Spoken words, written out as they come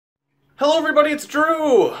Hello everybody, it's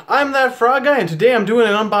Drew! I'm that frog guy and today I'm doing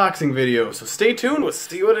an unboxing video, so stay tuned, we'll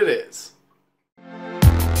see what it is.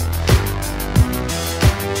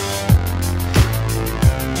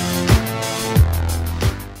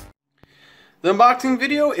 The unboxing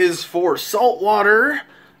video is for saltwater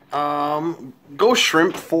ghost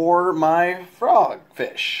shrimp for my frog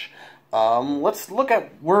fish. Let's look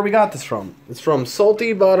at where we got this from. It's from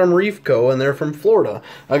Salty Bottom Reef Co. and they're from Florida.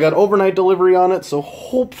 I got overnight delivery on it, so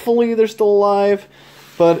hopefully they're still alive.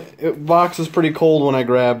 But the box is pretty cold when I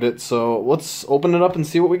grabbed it, so let's open it up and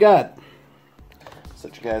see what we got.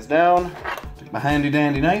 Set you guys down. Take my handy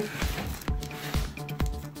dandy knife.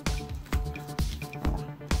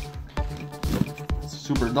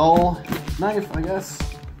 Super dull knife, I guess.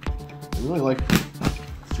 I really like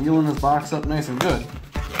sealing this box up nice and good.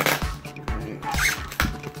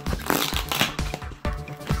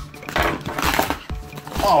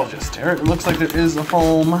 I'll just tear it. It looks like there is a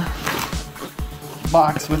foam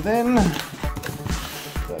box within.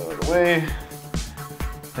 Put that out of the way.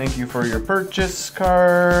 Thank you for your purchase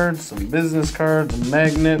card, some business cards, a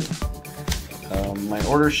magnet, my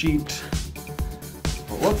order sheet.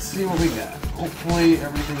 But let's see what we got. Hopefully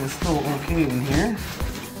everything is still okay in here.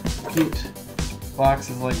 Cute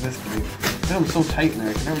boxes like this to be. Get them so tight in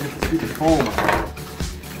there, I can never get the stupid foam out.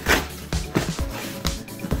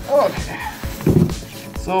 Okay.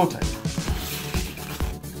 So tight.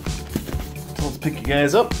 So let's pick you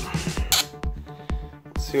guys up.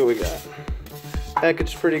 Let's see what we got.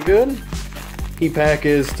 Packaged pretty good. Heat pack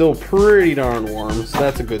is still pretty darn warm, so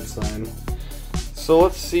that's a good sign. So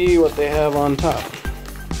let's see what they have on top.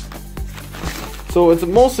 So it's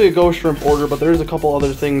mostly a ghost shrimp order, but there's a couple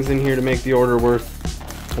other things in here to make the order worth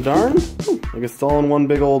a darn. I guess it's all in one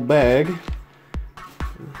big old bag.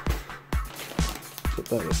 Put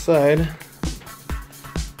that aside.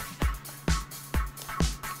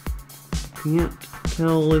 Can't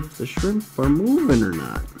tell if the shrimp are moving or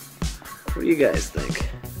not. What do you guys think?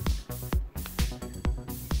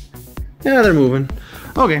 Yeah, they're moving.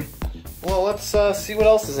 Okay. Well, let's see what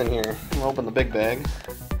else is in here. I'm gonna open the big bag.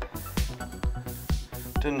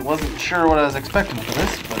 Wasn't sure what I was expecting for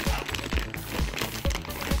this, but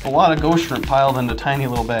a lot of ghost shrimp piled into tiny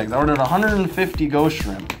little bags. I ordered 150 ghost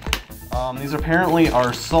shrimp. These apparently are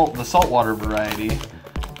the saltwater variety.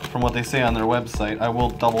 From what they say on their website. I will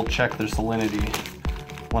double check their salinity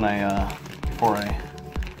when before I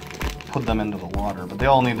put them into the water, but they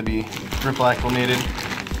all need to be drip acclimated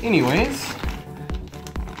anyways.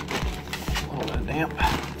 A little bit of damp.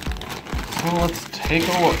 So let's take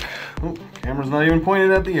a look. Oh, camera's not even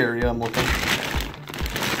pointed at the area I'm looking.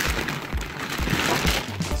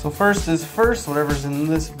 So first is first, whatever's in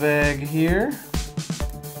this bag here.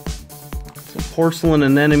 It's a porcelain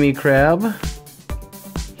anemone crab.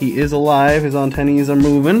 He is alive, his antennae are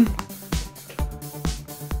moving.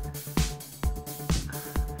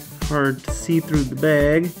 Hard to see through the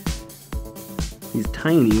bag. He's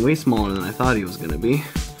tiny, way smaller than I thought he was gonna be.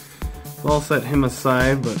 So I'll set him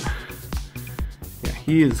aside, but yeah,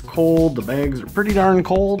 he is cold. The bags are pretty darn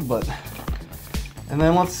cold, but. And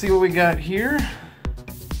then let's see what we got here.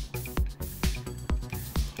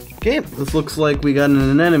 Okay, this looks like we got an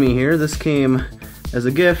anemone here. This came as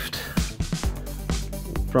a gift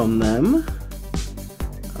from them.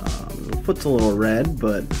 The foot's a little red,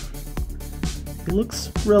 but it looks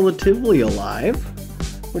relatively alive,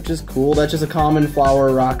 which is cool. That's just a common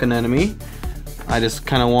flower rock anemone. I just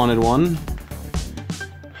kind of wanted one.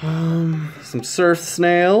 Some surf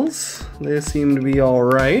snails. They seem to be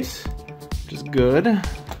alright, which is good.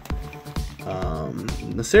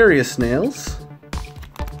 The serious snails.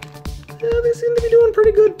 Yeah, they seem to be doing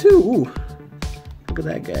pretty good too. Ooh, look at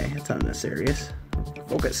that guy. That's not serious.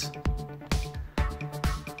 Focus.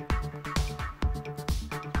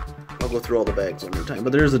 I'll go through all the bags one more time,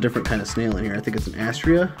 but there's a different kind of snail in here. I think it's an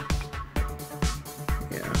astrea.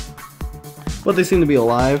 Yeah. But they seem to be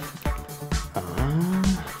alive.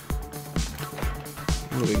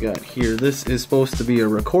 What do we got here? This is supposed to be a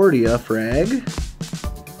Recordia frag.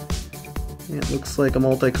 It looks like a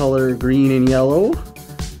multicolor green and yellow.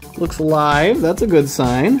 Looks alive. That's a good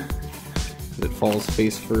sign. It falls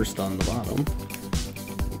face first on the bottom.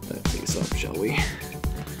 Up, shall we?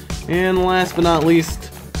 And last but not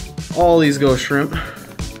least, all these ghost shrimp,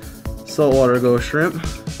 saltwater ghost shrimp.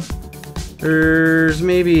 There's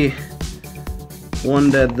maybe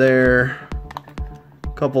one dead there, a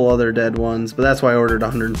couple other dead ones, but that's why I ordered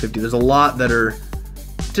 150. There's a lot that are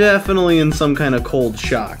definitely in some kind of cold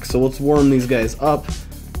shock. So let's warm these guys up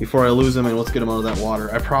before I lose them and let's get them out of that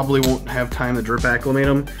water. I probably won't have time to drip acclimate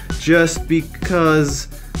them just because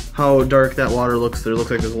how dark that water looks. There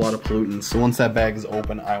looks like there's a lot of pollutants. So once that bag is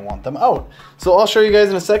open, I want them out. So I'll show you guys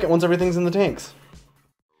in a second once everything's in the tanks.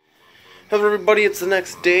 Hello everybody, it's the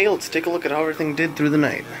next day. Let's take a look at how everything did through the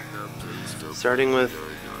night. Starting with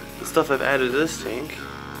the stuff I've added to this tank.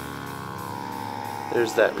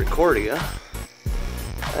 There's that Recordia.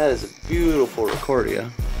 That is a beautiful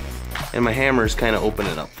Recordia. And my hammer's kind of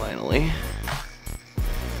opening up finally.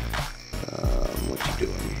 What you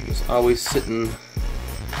doing? He's always sitting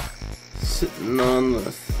on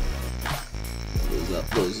the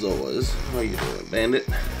those Zoas. How you doing, Bandit?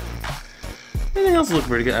 Everything else looks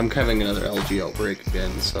pretty good. I'm having another algae outbreak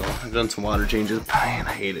again, so I've done some water changes. Man,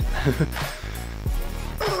 I hate it.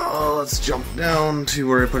 Oh, let's jump down to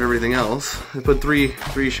where I put everything else. I put three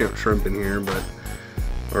shrimp in here,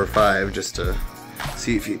 or 5, just to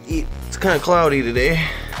see if you eat. It's kind of cloudy today.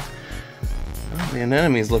 Oh, the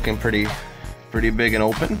anemone's looking pretty big and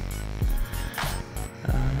open.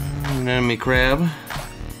 Anemone crab.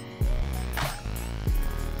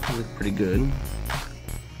 Look pretty good.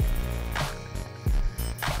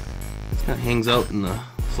 It kind of hangs out in the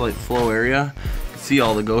slight flow area. You can see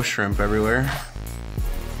all the ghost shrimp everywhere.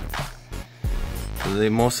 So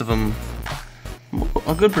most of them,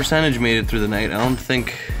 a good percentage made it through the night. I don't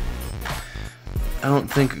think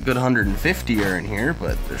a good 150 are in here,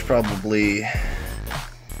 but there's probably, I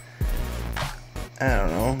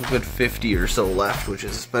don't know, a good 50 or so left, which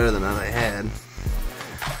is better than I had.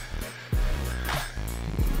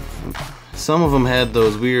 Some of them had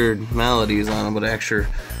those weird maladies on them, but after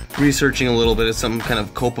researching a little bit, it's some kind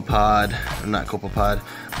of copepod, or not copepod,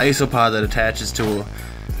 isopod that attaches to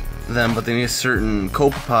them, but they need a certain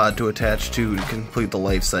copepod to attach to complete the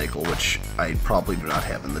life cycle, which I probably do not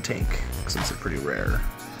have in the tank, since it's pretty rare.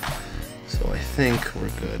 So I think we're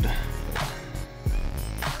good.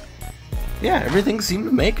 Yeah, everything seemed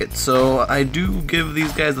to make it, so I do give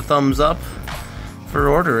these guys a thumbs up for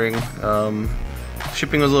ordering.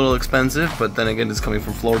 Shipping was a little expensive, but then again, it's coming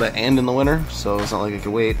from Florida and in the winter, so it's not like I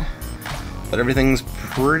could wait. But everything's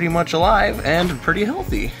pretty much alive and pretty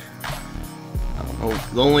healthy.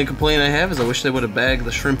 The only complaint I have is I wish they would have bagged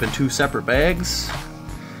the shrimp in 2 separate bags,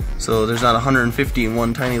 so there's not 150 in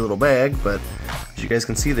one tiny little bag. But as you guys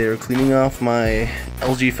can see, they're cleaning off my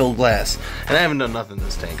algae filled glass, and I haven't done nothing to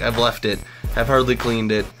this tank. I've left it, I've hardly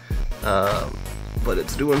cleaned it, but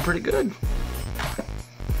it's doing pretty good.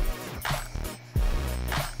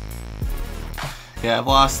 Yeah, I've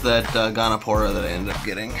lost that Gonapora that I ended up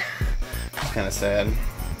getting. It's kind of sad.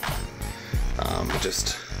 It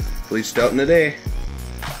just bleached out in a day.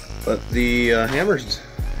 But the hammer's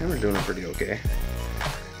doing it pretty okay.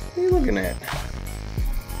 What are you looking at?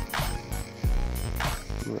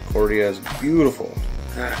 Recordia is beautiful.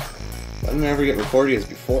 I didn't ever get Recordias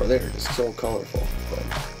before. They were just so colorful. But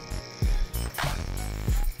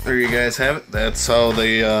there you guys have it. That's how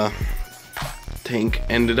the tank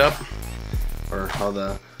ended up, or how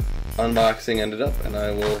the unboxing ended up, and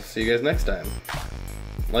I will see you guys next time.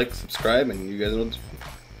 Like, subscribe, and you guys know